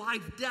his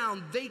life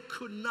down, they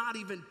could not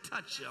even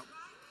touch him.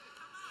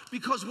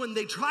 Because when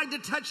they tried to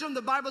touch him,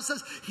 the Bible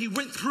says he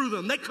went through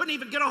them. They couldn't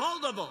even get a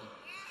hold of him.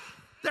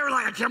 They were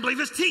like, I can't believe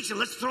he's teaching.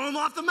 Let's throw him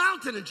off the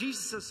mountain. And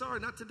Jesus says, sorry,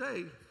 not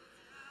today.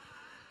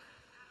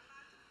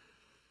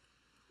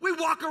 We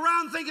walk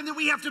around thinking that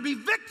we have to be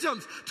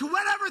victims to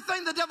whatever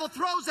thing the devil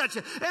throws at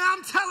you. And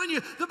I'm telling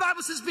you, the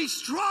Bible says, be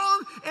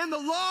strong in the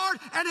Lord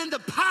and in the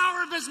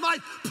power of his might.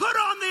 Put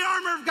on the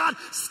armor of God.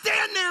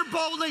 Stand there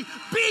boldly.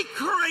 Be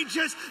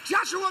courageous.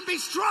 Joshua 1, be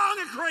strong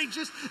and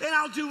courageous, and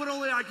I'll do what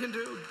only I can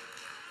do.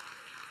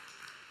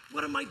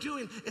 What am I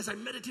doing? As I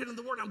meditate on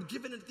the word, I'm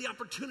giving it the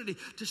opportunity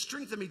to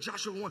strengthen me.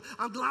 Joshua 1.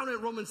 I'm allowing it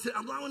Romans 10.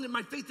 I'm allowing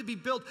my faith to be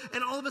built.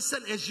 And all of a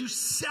sudden, as you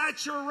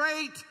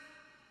saturate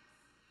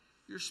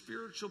your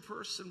spiritual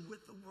person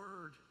with the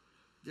word,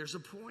 there's a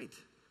point.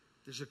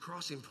 There's a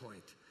crossing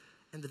point.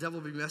 And the devil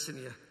will be messing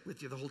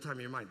with you the whole time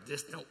in your mind.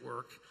 This don't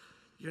work.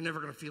 You're never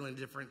going to feel any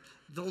different.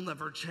 They'll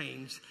never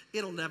change.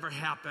 It'll never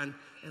happen.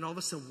 And all of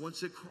a sudden,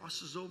 once it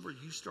crosses over,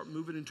 you start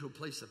moving into a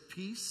place of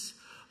peace,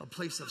 a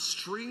place of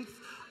strength,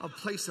 a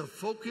place of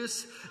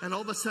focus. And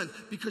all of a sudden,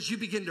 because you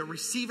begin to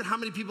receive it, how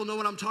many people know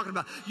what I'm talking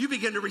about? You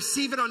begin to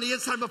receive it on the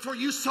inside before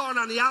you saw it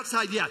on the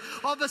outside yet.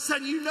 All of a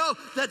sudden, you know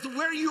that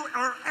where you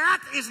are at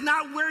is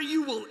not where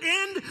you will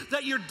end,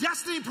 that your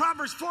destiny,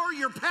 Proverbs 4,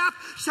 your path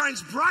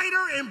shines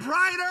brighter and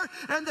brighter,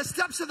 and the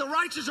steps of the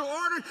righteous are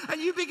ordered. And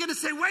you begin to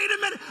say, wait a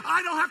minute,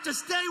 I don't have to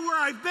stay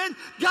where I've been.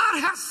 God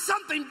has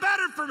something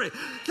better for me.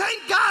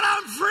 Thank God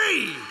I'm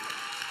free.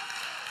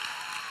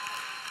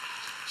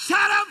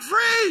 Shout out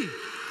free.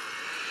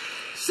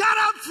 Shout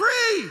out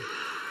free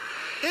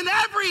in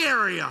every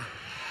area.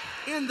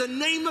 In the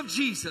name of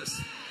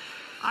Jesus,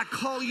 I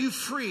call you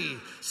free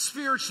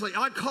spiritually.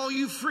 I call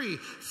you free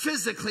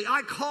physically.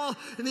 I call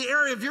in the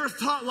area of your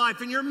thought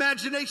life and your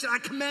imagination. I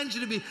command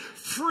you to be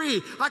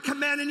free. I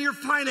command in your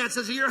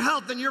finances, in your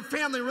health, and your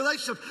family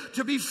relationships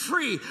to be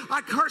free.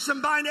 I curse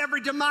and bind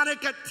every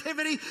demonic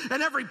activity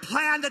and every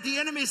plan that the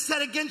enemy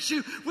set against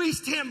you. We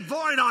stand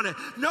void on it.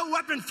 No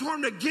weapon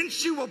formed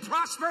against you will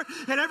prosper,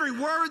 and every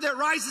word that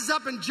rises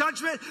up in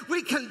judgment,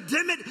 we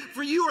condemn it,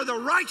 for you are the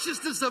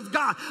righteousness of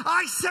God.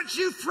 I set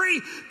you free.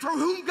 For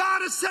whom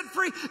God has set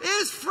free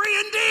is free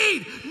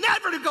indeed.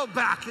 Never to go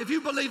back. If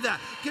you believe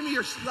that, give me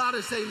your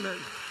loudest amen.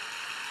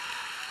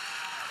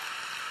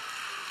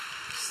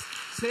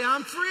 Say,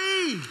 I'm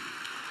free.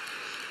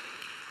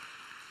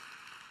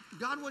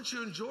 God wants you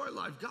to enjoy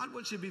life. God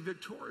wants you to be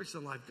victorious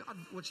in life. God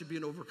wants you to be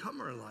an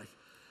overcomer in life.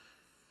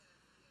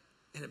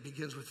 And it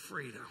begins with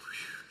freedom.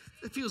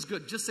 It feels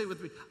good. Just say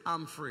with me,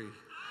 I'm free. I'm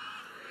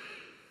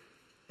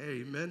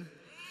free. Amen.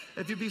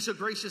 If you'd be so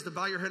gracious to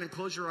bow your head and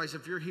close your eyes,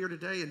 if you're here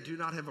today and do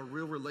not have a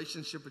real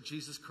relationship with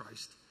Jesus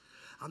Christ,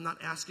 I'm not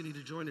asking you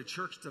to join a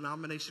church,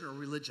 denomination, or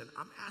religion.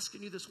 I'm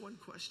asking you this one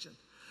question.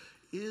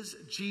 Is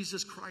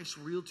Jesus Christ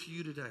real to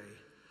you today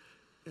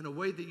in a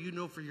way that you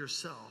know for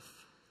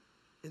yourself,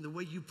 in the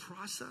way you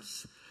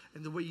process,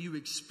 in the way you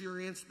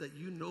experience, that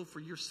you know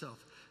for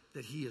yourself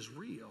that he is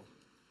real,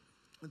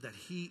 and that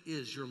he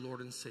is your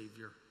Lord and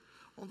Savior?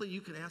 Only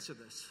you can answer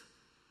this.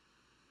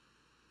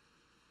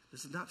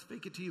 This is not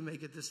fake it till you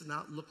make it. This does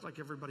not look like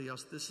everybody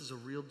else. This is a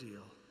real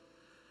deal.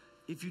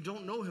 If you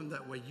don't know him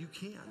that way, you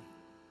can.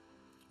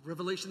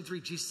 Revelation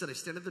 3, Jesus said, I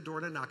stand at the door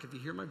and I knock. If you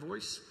hear my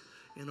voice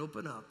and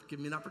open up, give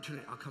me an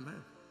opportunity, I'll come in.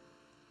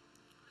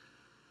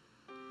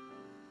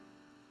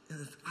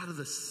 And out of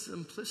the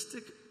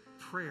simplistic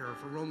prayer,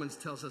 for Romans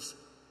tells us,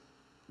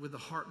 with the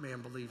heart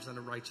man believes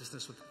unto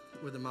righteousness,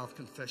 with the mouth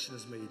confession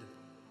is made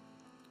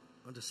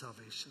unto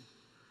salvation.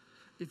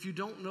 If you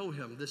don't know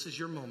him, this is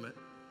your moment.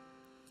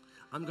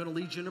 I'm going to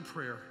lead you in a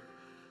prayer.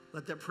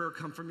 Let that prayer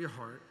come from your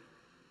heart.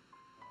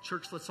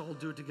 Church, let's all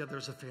do it together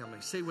as a family.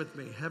 Say with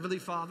me, Heavenly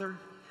Father,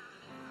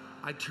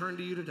 I turn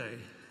to you today.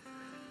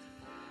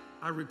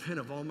 I repent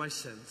of all my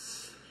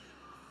sins.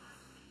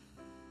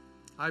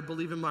 I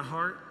believe in my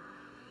heart,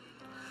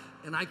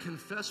 and I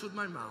confess with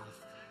my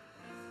mouth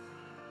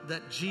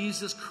that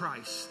Jesus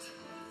Christ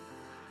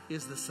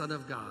is the Son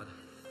of God,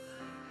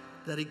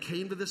 that he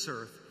came to this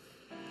earth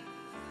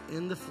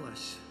in the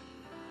flesh,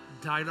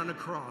 died on a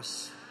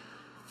cross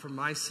for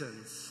my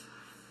sins,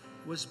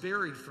 was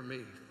buried for me,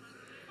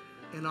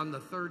 and on the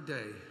third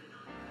day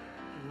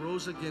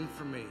rose again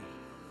for me.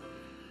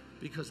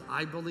 Because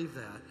I believe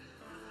that,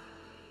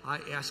 I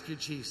ask you,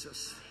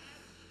 Jesus,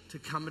 to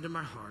come into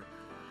my heart,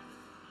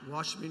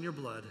 wash me in your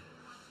blood,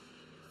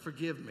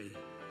 forgive me,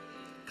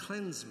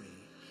 cleanse me,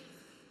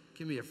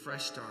 give me a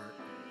fresh start.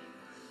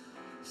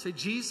 Say,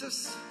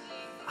 Jesus,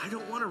 I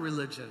don't want a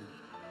religion.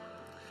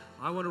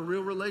 I want a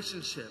real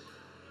relationship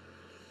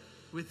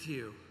with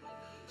you.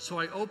 So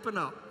I open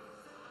up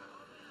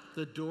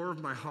the door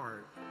of my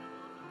heart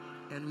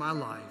and my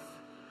life,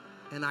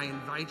 and I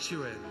invite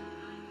you in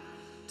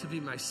to be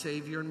my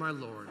Savior and my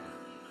Lord.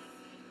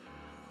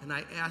 And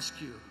I ask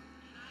you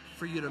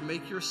for you to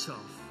make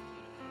yourself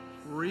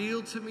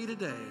real to me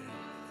today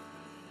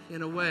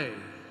in a way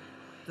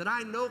that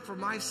I know for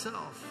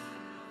myself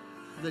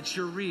that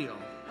you're real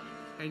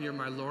and you're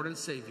my Lord and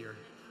Savior.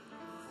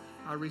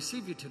 I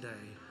receive you today.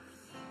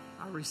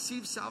 I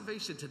receive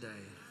salvation today.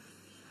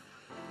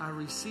 I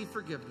receive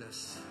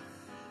forgiveness.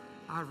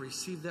 I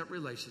receive that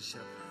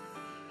relationship.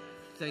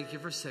 Thank you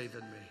for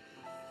saving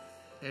me.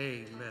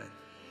 Amen.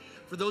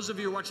 For those of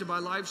you who are watching by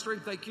live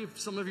stream, thank you.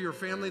 Some of you are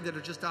family that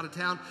are just out of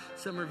town.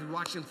 Some of you are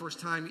watching first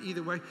time.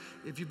 Either way,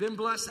 if you've been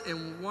blessed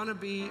and want to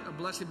be a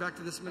blessing back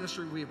to this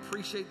ministry, we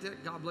appreciate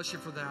that. God bless you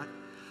for that.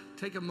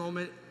 Take a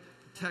moment,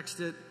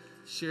 text it,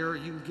 share.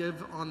 You can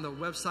give on the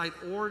website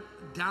or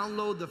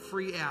download the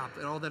free app,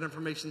 and all that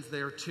information's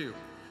there too.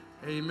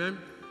 Amen.